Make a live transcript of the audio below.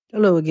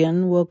Hello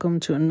again.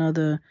 Welcome to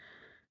another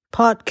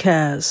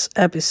podcast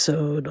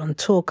episode on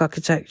Talk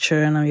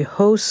Architecture, and I'm your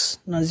host,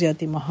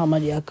 Naziati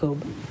Muhammad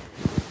Yaqub.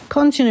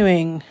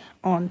 Continuing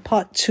on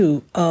part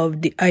 2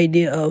 of the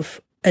idea of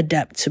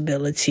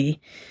adaptability.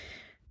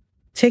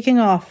 Taking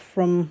off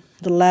from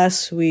the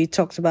last we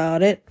talked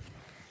about it,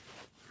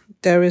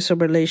 there is a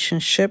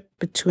relationship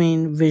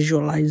between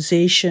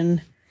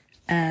visualization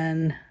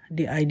and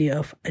the idea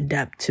of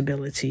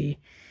adaptability.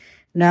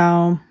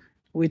 Now,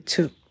 we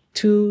took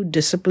two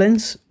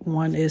disciplines.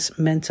 One is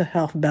mental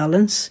health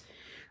balance,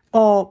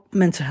 or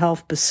mental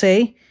health per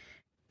se,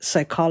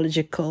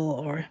 psychological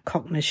or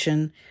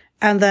cognition.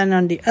 And then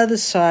on the other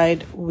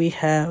side, we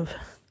have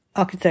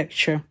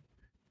architecture,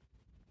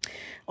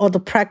 or the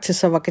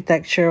practice of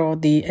architecture, or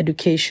the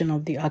education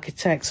of the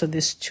architect. So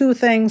there's two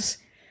things.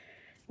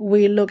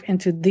 We look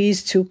into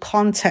these two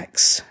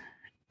contexts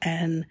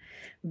and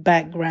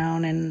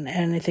background and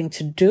anything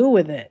to do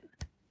with it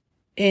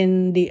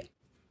in the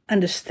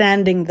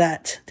understanding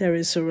that there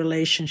is a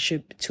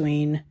relationship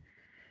between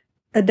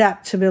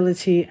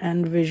adaptability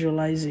and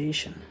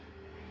visualization.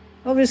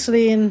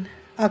 Obviously, in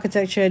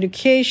architecture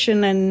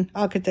education and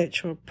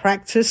architectural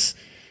practice,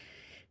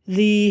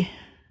 the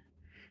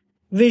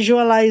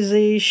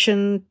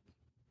visualization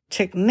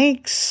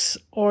techniques,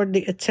 or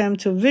the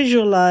attempt to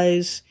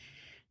visualize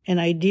an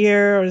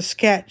idea or a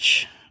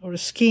sketch or a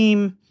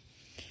scheme,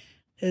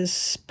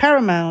 is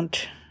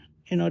paramount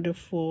in order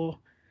for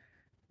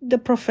the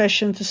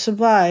profession to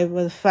survive,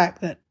 with the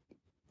fact that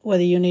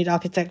whether you need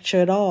architecture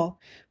at all.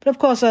 But of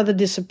course, other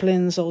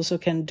disciplines also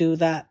can do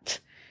that.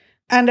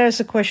 And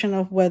there's a question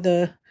of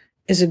whether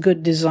it's a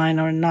good design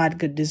or not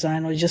good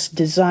design, or just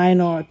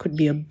design, or it could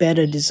be a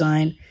better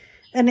design.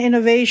 And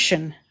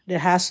innovation that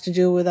has to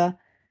do with a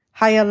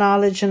higher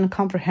knowledge and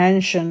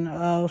comprehension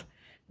of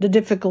the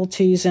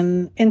difficulties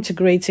in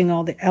integrating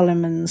all the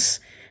elements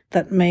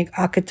that make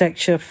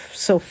architecture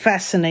so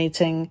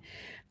fascinating.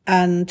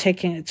 And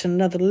taking it to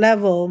another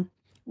level,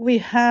 we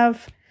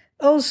have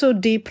also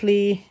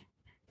deeply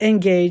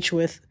engaged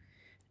with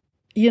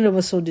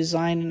universal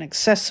design and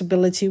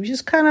accessibility, which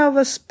is kind of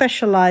a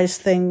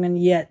specialized thing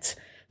and yet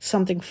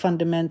something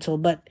fundamental.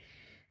 But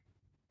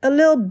a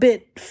little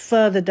bit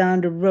further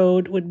down the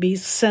road would be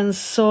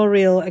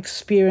sensorial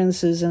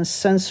experiences and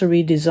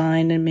sensory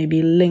design, and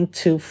maybe linked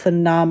to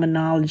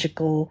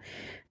phenomenological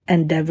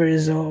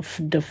endeavors of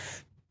the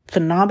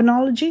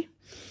phenomenology.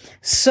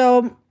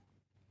 So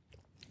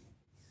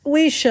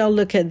we shall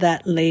look at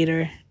that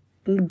later.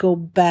 Go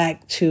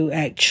back to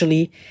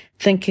actually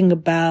thinking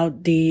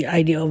about the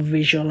idea of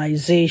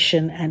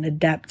visualization and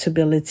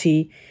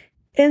adaptability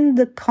in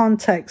the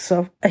context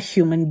of a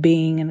human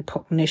being and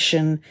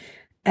cognition,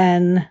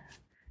 and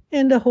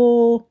in the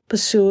whole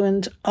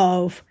pursuit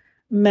of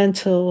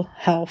mental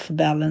health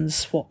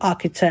balance for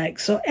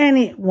architects or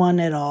anyone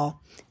at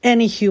all,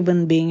 any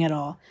human being at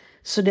all.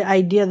 So the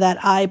idea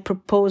that I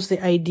proposed,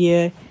 the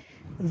idea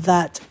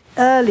that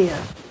earlier,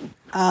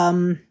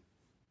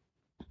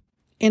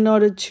 in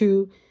order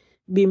to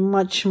be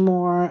much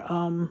more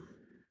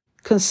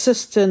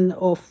consistent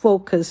or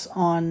focus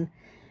on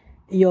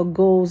your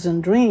goals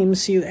and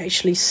dreams, you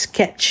actually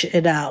sketch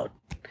it out.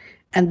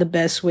 And the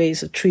best way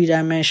is a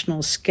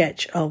three-dimensional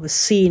sketch of a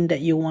scene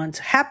that you want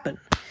to happen,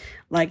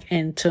 like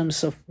in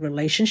terms of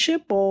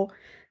relationship or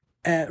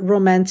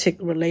romantic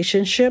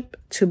relationship,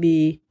 to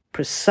be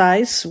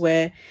precise,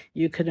 where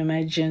you could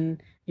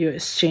imagine you're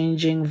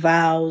exchanging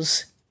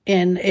vows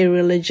in a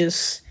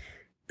religious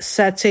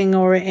setting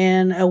or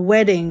in a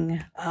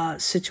wedding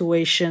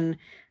situation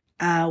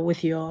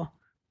with your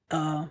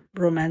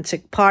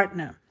romantic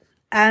partner.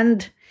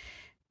 And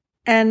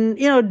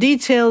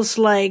details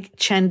like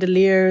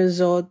chandeliers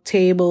or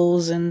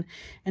tables and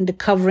the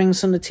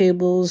coverings on the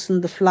tables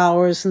and the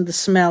flowers and the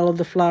smell of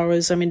the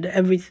flowers. I mean,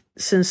 every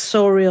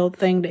sensorial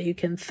thing that you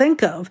can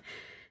think of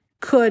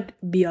could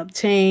be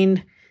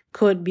obtained,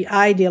 could be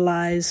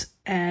idealized.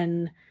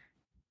 And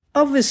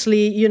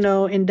obviously,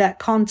 in that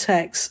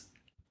context,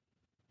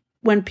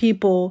 when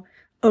people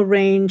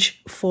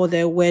arrange for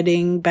their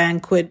wedding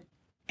banquet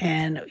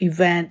and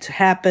event to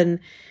happen,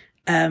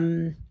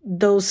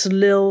 those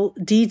little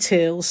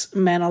details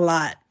meant a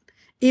lot.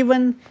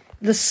 Even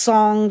the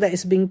song that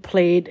is being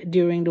played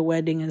during the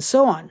wedding and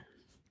so on.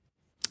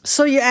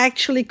 So you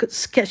actually could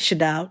sketch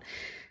it out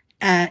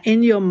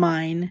in your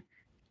mind,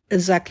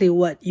 exactly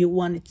what you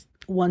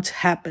want to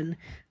happen.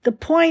 The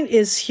point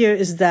here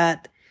is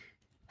that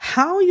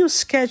how you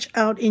sketch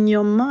out in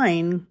your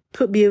mind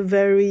could be a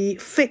very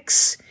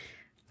fixed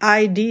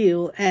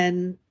ideal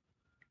and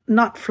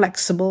not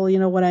flexible, you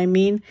know what I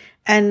mean?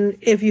 And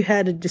if you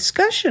had a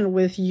discussion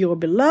with your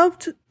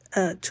beloved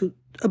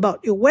about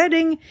your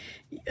wedding,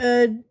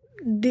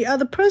 the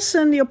other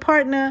person, your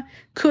partner,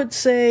 could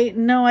say,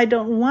 no, I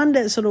don't want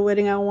that sort of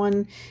wedding. I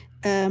want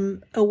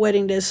a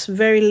wedding that's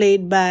very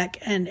laid back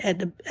and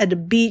at the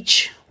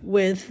beach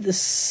with the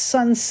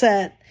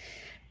sunset,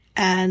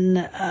 and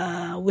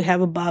we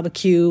have a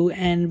barbecue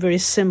and very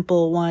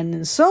simple one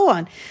and so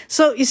on.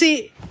 So you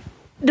see,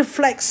 the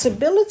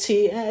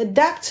flexibility and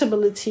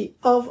adaptability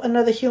of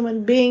another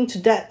human being to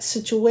that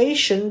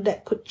situation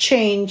that could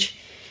change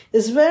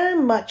is very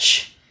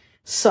much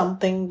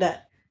something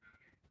that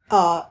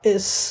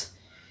is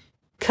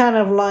kind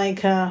of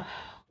like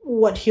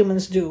what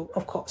humans do,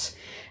 of course,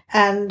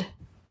 and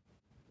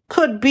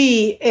could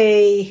be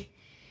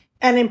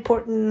an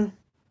important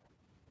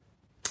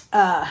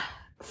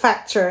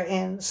factor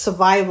in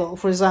survival.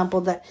 For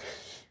example, that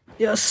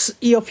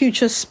your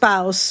future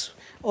spouse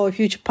or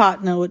future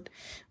partner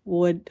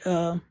would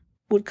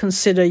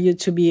consider you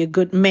to be a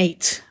good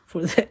mate,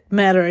 for that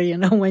matter,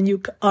 when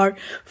you are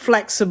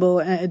flexible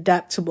and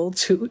adaptable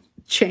to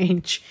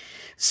change.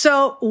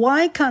 So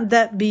why can't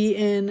that be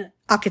in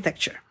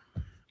architecture?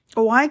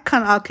 Why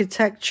can't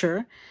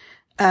architecture,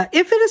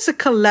 if it is a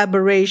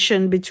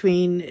collaboration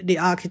between the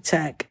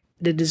architect,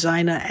 the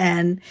designer,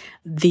 and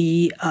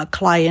the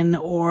client,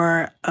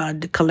 or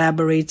the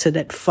collaborator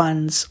that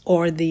funds,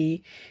 or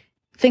the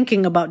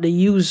thinking about the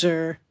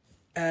user,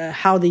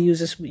 how the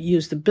users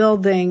use the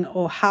building,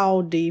 or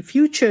how the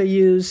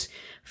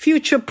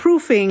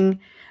future-proofing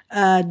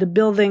the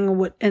building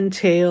would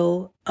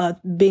entail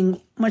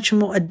being much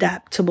more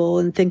adaptable,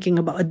 and thinking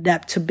about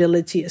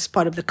adaptability as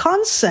part of the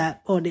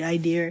concept or the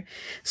idea,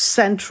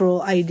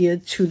 central idea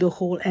to the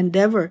whole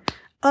endeavor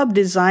of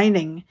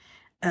designing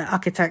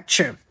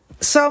architecture.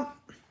 So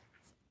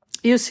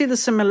you see the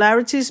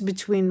similarities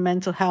between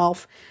mental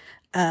health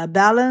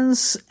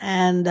balance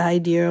and the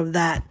idea of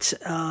that,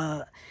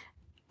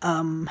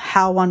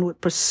 how one would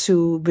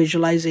pursue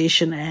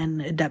visualization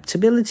and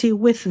adaptability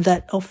with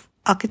that of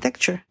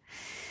architecture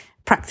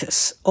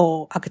practice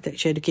or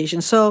architecture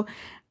education. So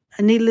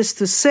needless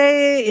to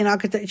say, in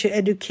architecture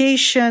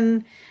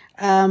education,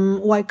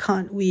 why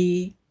can't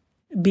we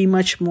be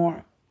much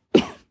more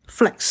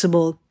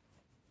flexible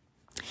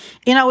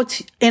in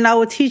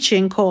our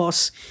teaching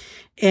course,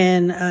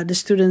 in the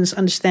students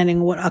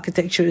understanding what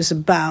architecture is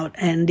about,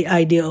 and the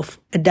idea of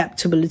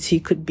adaptability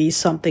could be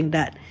something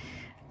that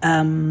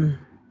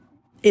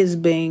is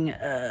being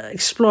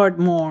explored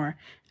more.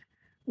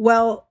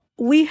 Well,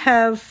 we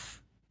have,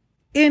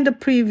 in the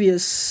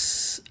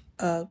previous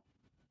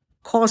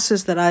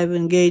courses that I've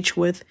engaged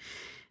with,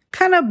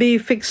 kind of be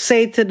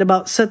fixated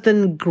about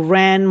certain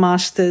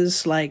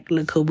grandmasters like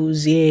Le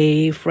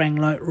Corbusier, Frank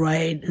Lloyd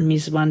Wright,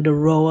 Mies van der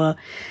Rohe,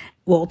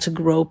 Walter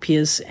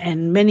Gropius,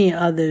 and many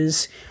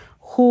others,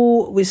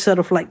 who we sort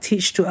of like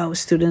teach to our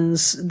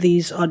students.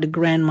 These are the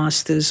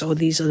grandmasters, or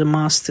these are the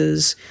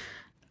masters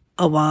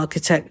of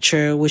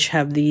architecture, which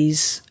have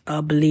these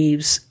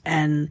beliefs,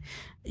 and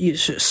you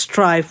should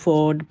strive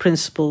for the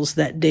principles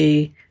that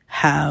they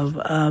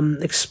have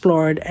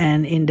explored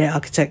and in their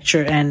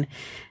architecture. And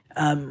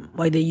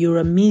whether you're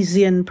a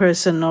Miesian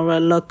person or a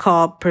Le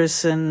Corb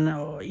person,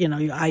 or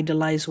you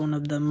idolize one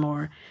of them,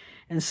 or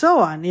and so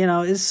on,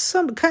 is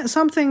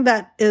something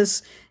that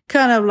is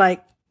kind of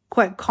like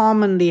quite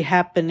commonly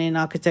happen in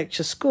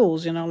architecture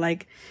schools.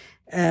 Like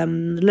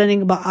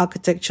learning about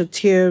architecture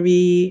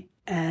theory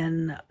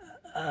and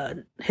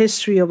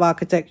history of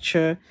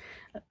architecture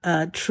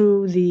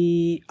through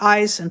the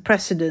eyes and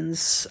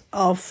precedents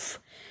of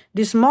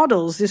these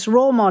models, these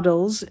role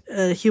models,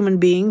 human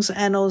beings,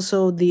 and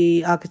also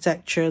the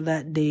architecture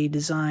that they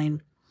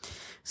design.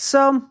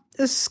 So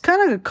it's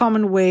kind of a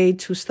common way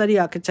to study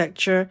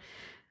architecture.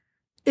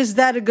 Is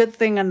that a good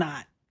thing or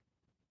not?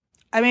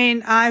 I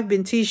mean, I've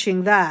been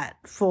teaching that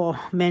for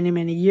many,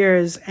 many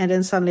years, and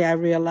then suddenly I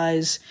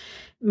realized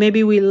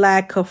maybe we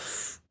lack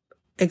of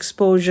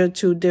exposure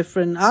to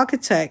different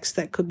architects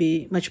that could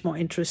be much more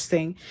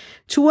interesting.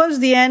 Towards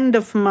the end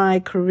of my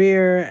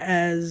career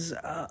as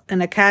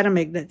an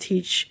academic that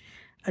teach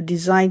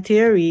design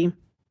theory,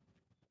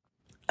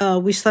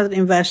 we started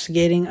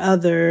investigating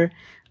other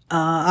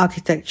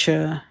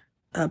architecture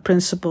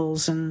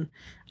principles and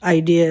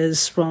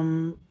ideas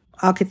from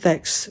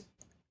architects,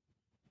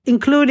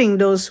 including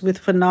those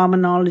with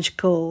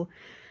phenomenological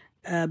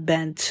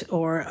bent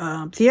or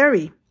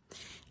theory.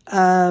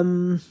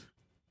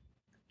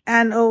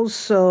 And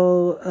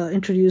also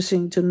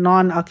introducing to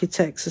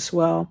non-architects as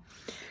well,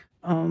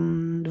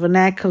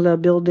 vernacular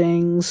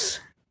buildings,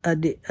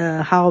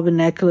 how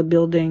vernacular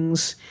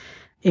buildings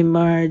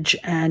emerge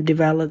and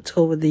developed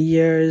over the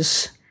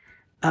years,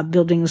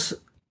 buildings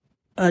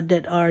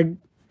that are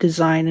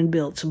designed and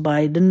built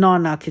by the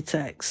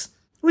non-architects,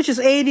 which is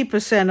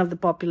 80% of the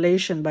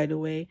population, by the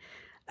way.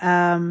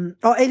 Or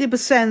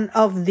 80%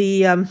 of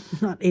the,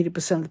 not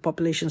 80% of the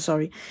population,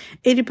 sorry,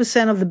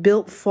 80% of the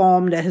built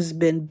form that has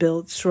been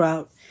built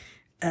throughout,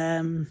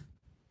 the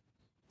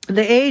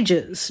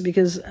ages,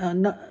 because,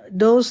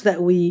 those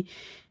that we,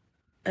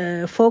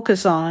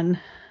 focus on,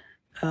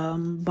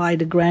 by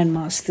the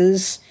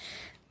grandmasters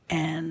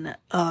and,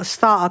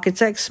 star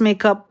architects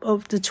make up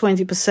of the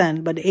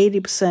 20%, but the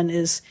 80%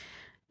 is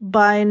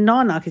by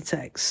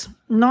non-architects.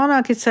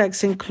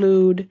 Non-architects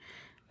include,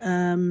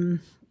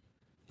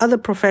 other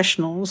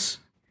professionals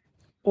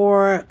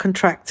or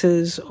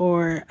contractors,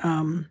 or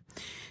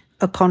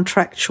a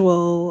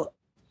contractual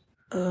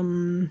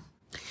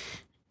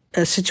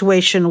a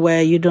situation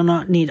where you do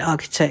not need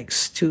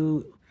architects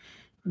to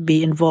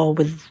be involved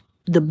with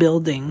the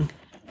building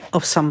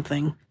of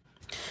something.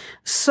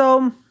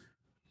 So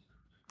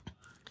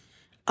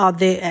are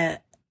they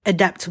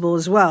adaptable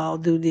as well?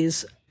 Do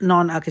these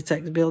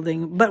non-architect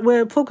building? But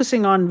we're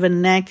focusing on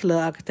vernacular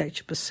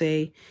architecture per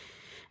se.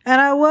 And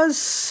I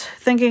was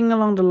thinking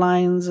along the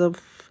lines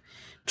of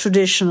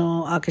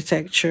traditional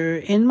architecture.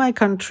 In my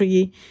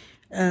country,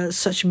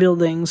 such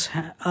buildings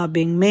are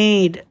being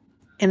made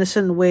in a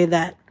certain way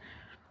that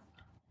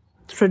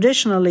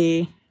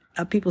traditionally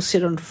people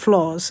sit on the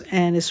floors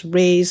and it's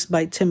raised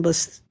by timber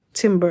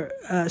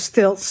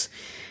stilts.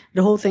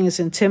 The whole thing is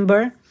in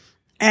timber.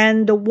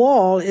 And the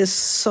wall is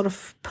sort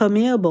of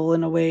permeable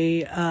in a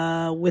way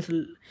with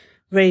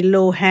very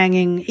low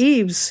hanging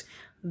eaves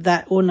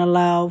that won't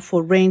allow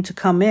for rain to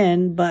come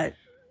in, but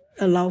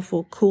allow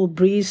for cool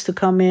breeze to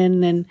come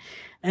in,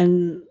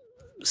 and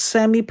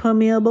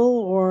semi-permeable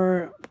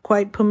or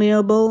quite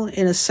permeable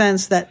in a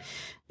sense that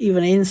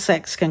even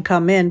insects can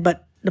come in.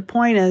 But the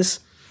point is,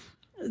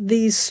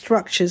 these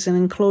structures and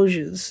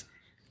enclosures,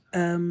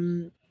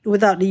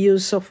 without the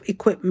use of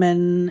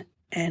equipment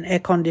and air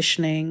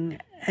conditioning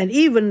and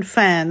even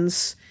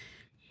fans,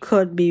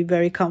 could be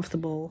very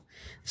comfortable.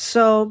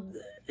 So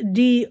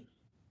the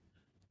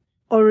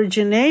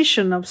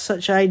origination of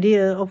such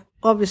idea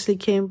obviously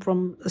came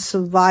from a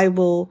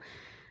survival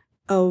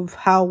of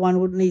how one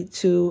would need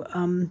to,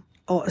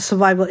 or a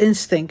survival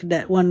instinct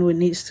that one would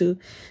need to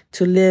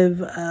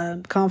live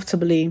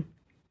comfortably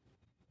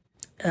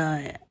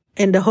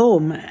in the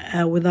home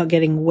without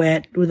getting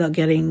wet, without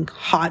getting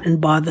hot and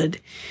bothered,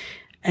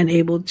 and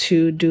able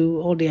to do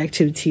all the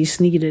activities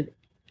needed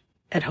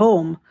at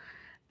home.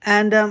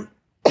 And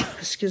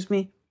excuse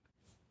me.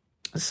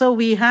 So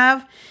we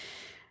have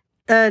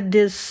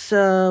this,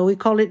 we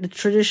call it the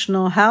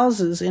traditional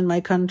houses in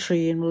my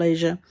country, in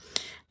Malaysia,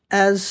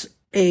 as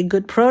a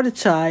good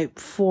prototype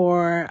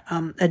for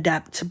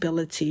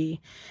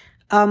adaptability.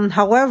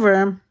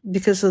 However,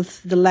 because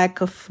of the lack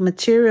of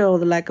material,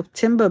 the lack of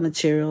timber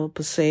material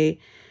per se,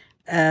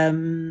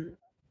 and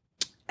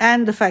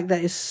the fact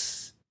that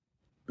it's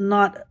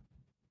not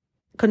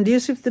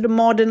conducive to the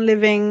modern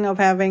living of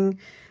having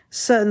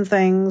certain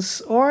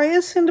things, or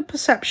is in the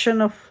perception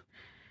of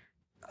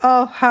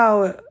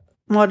how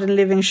modern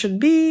living should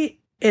be,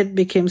 it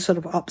became sort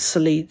of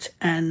obsolete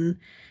and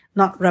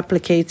not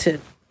replicated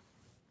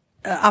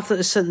after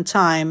a certain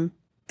time.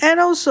 And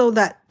also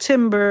that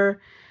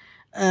timber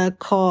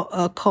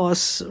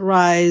costs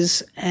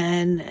rise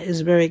and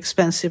is very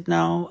expensive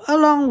now,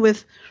 along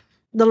with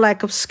the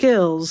lack of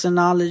skills and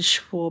knowledge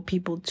for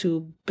people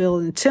to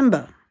build in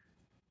timber.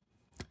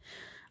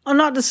 Or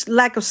not this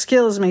lack of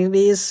skills,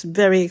 maybe it's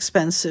very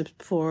expensive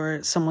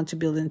for someone to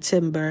build in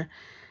timber.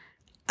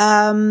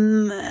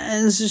 And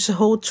it's just a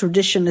whole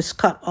tradition is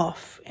cut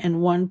off in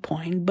one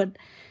point. But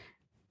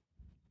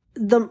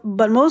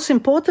most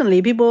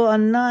importantly, people are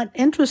not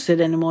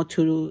interested anymore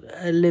to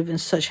live in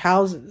such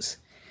houses.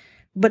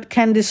 But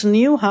can these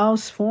new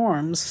house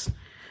forms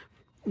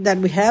that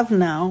we have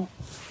now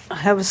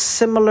have a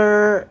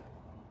similar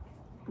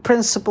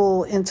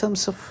principle in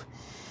terms of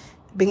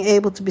being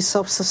able to be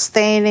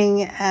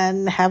self-sustaining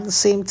and have the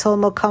same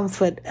thermal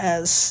comfort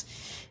as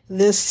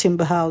these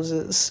timber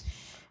houses?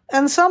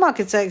 And some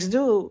architects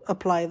do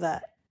apply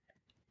that.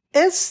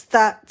 Is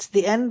that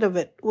the end of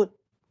it? Would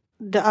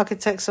the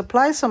architects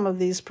apply some of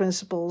these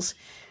principles?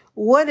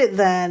 Would it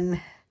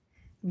then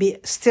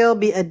still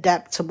be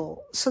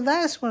adaptable? So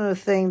that is one of the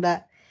things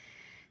that,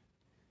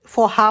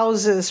 for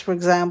houses, for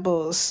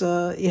example,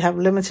 you have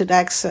limited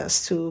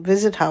access to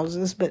visit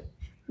houses, but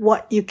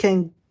what you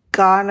can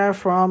garner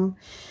from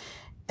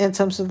in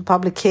terms of the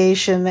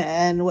publication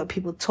and what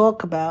people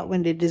talk about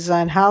when they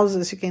design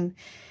houses, you can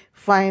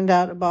find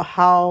out about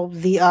how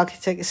the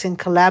architect is in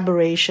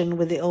collaboration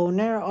with the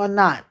owner or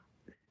not.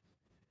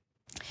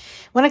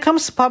 When it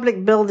comes to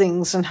public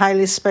buildings and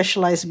highly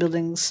specialized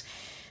buildings,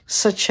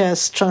 such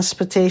as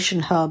transportation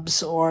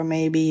hubs or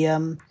maybe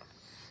not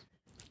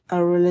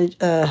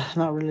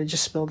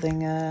religious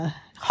building,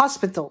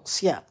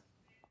 hospitals, yeah.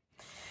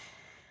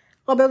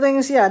 Well,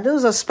 buildings, yeah,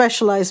 those are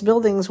specialized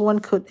buildings. One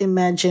could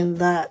imagine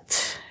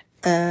that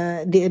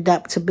the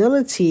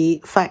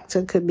adaptability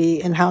factor could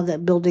be in how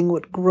that building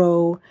would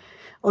grow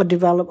or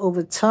develop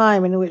over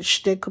time, in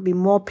which there could be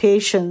more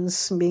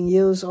patience being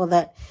used, or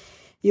that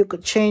you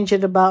could change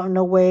it about in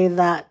a way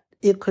that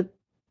you could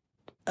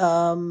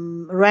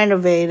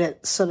renovate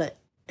it so that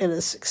it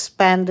is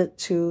expanded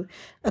to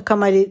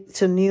accommodate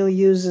to new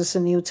users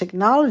and new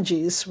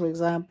technologies, for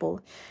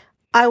example.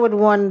 I would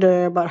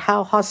wonder about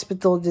how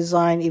hospital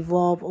design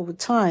evolved over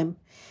time.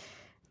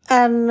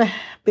 And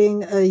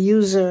being a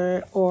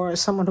user or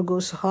someone who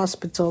goes to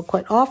hospital,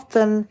 quite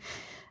often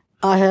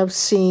I have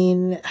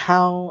seen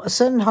how a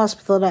certain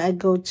hospital that I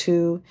go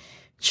to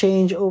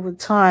change over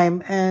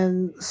time.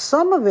 And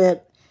some of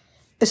it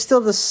is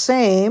still the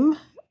same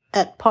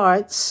at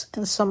parts,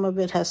 and some of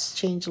it has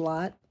changed a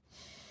lot.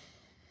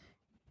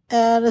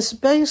 And it's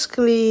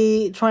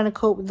basically trying to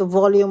cope with the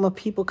volume of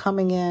people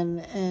coming in.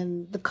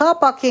 And the car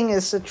parking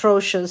is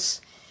atrocious.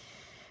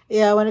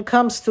 Yeah, when it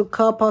comes to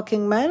car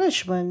parking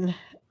management,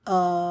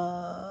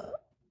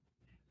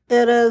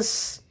 It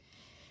is,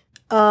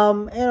 in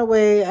a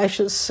way, I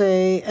should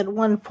say, at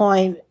one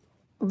point,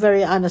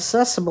 very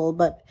inaccessible,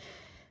 but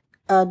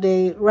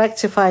they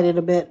rectified it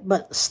a bit,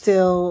 but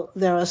still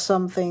there are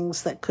some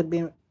things that could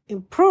be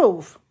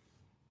improved.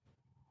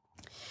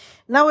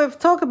 Now we've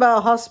talked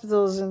about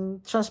hospitals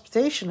and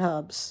transportation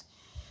hubs.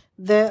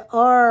 There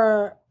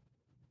are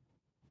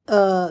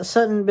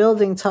certain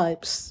building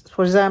types,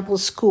 for example,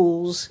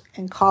 schools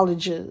and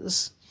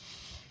colleges,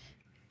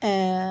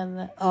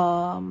 and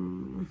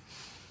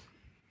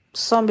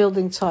some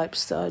building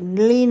types that are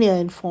linear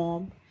in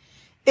form.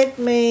 It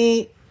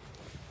may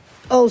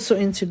also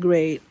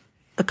integrate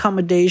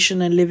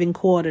accommodation and living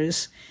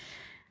quarters,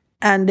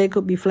 and they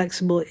could be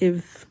flexible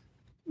if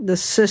the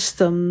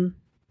system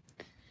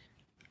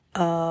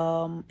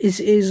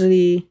is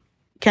easily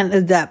can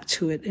adapt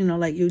to it.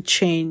 Like you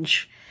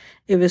change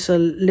if it's a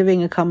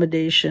living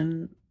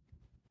accommodation,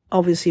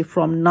 obviously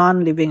from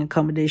non-living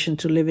accommodation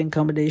to living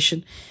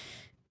accommodation,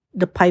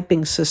 the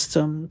piping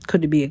system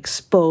could be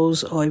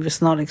exposed, or if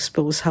it's not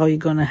exposed, how are you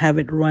going to have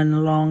it run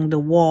along the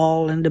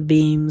wall and the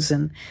beams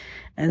and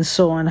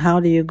so on? How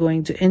are you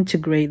going to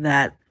integrate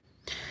that?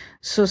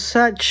 So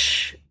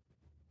such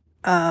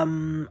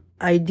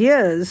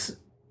ideas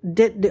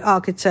did the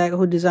architect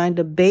who designed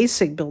the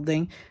basic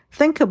building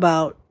think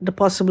about the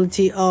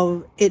possibility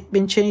of it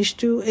being changed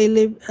to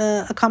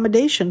a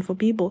accommodation for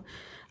people,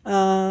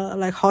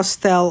 like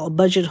hostel or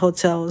budget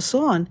hotel and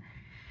so on.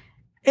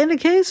 In the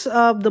case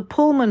of the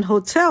Pullman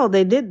Hotel,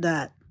 they did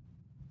that.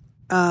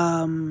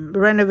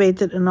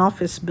 Renovated an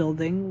office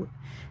building.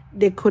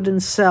 They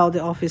couldn't sell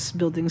the office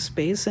building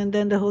space, and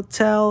then the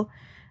hotel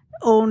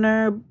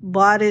owner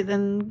bought it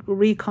and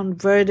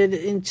converted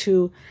it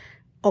into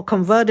a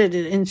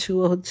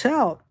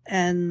hotel.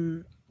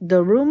 And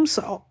the rooms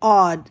are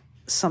odd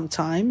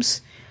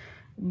sometimes,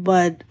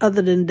 but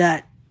other than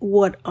that,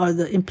 what are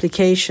the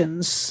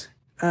implications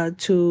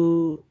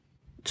to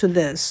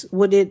this?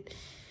 Would it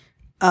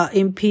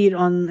impede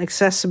on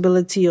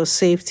accessibility or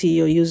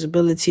safety or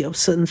usability of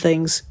certain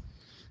things?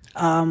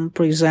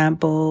 For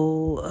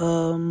example,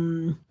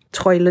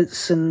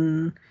 toilets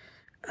and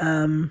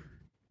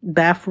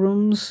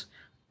bathrooms,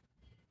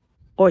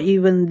 or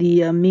even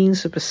the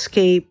means of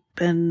escape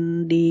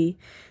and the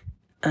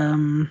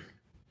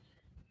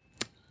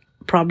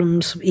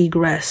problems of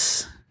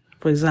egress,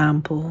 for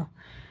example.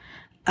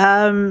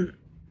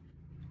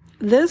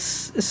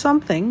 This is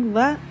something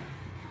that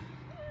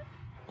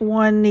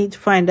one needs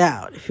to find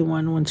out if you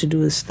want to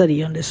do a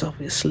study on this,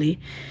 obviously,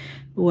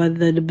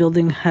 whether the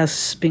building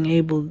has been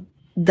able,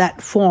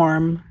 that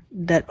form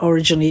that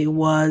originally it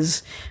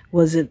was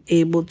it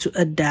able to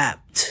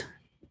adapt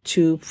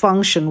to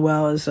function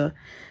well as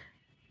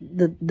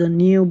the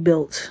new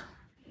built,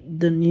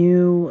 the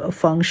new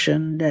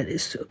function that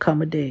is to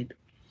accommodate.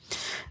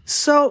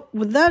 So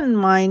with that in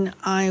mind,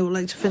 I would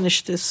like to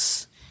finish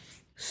this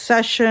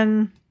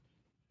session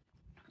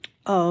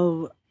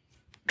of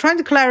trying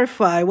to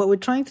clarify what we're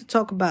trying to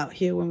talk about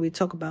here when we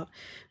talk about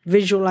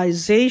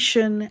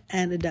visualization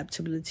and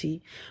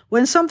adaptability.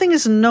 When something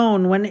is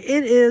known, when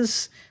it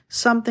is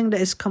something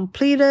that is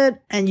completed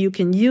and you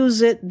can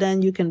use it,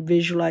 then you can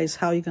visualize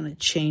how you're going to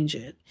change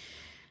it.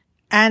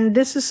 And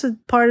this is a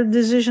part of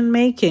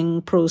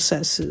decision-making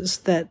processes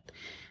that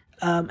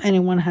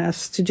anyone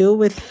has to do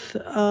with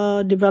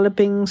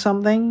developing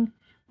something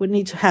would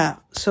need to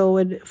have. So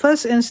in the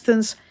first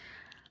instance,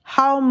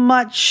 how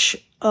much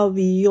of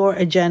your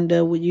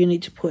agenda would you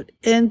need to put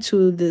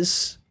into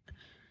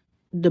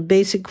the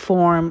basic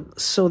form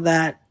so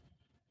that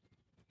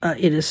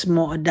it is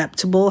more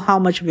adaptable? How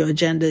much of your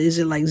agenda is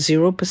it, like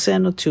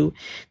 0% or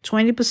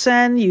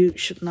 20%? You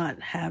should not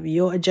have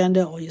your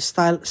agenda or your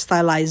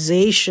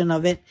stylization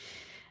of it,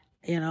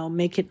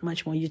 make it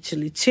much more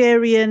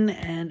utilitarian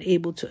and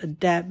able to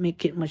adapt,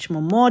 make it much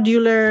more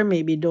modular.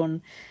 Maybe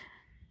don't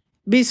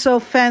be so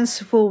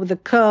fanciful with the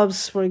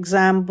curves, for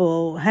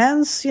example.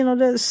 Hence,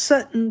 there's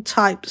certain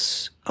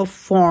types of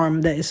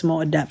form that is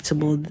more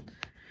adaptable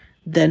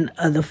than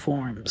other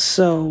forms.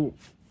 So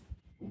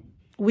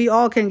we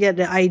all can get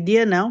the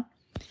idea now.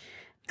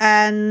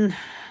 And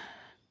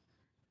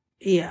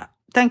yeah,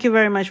 thank you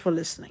very much for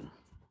listening.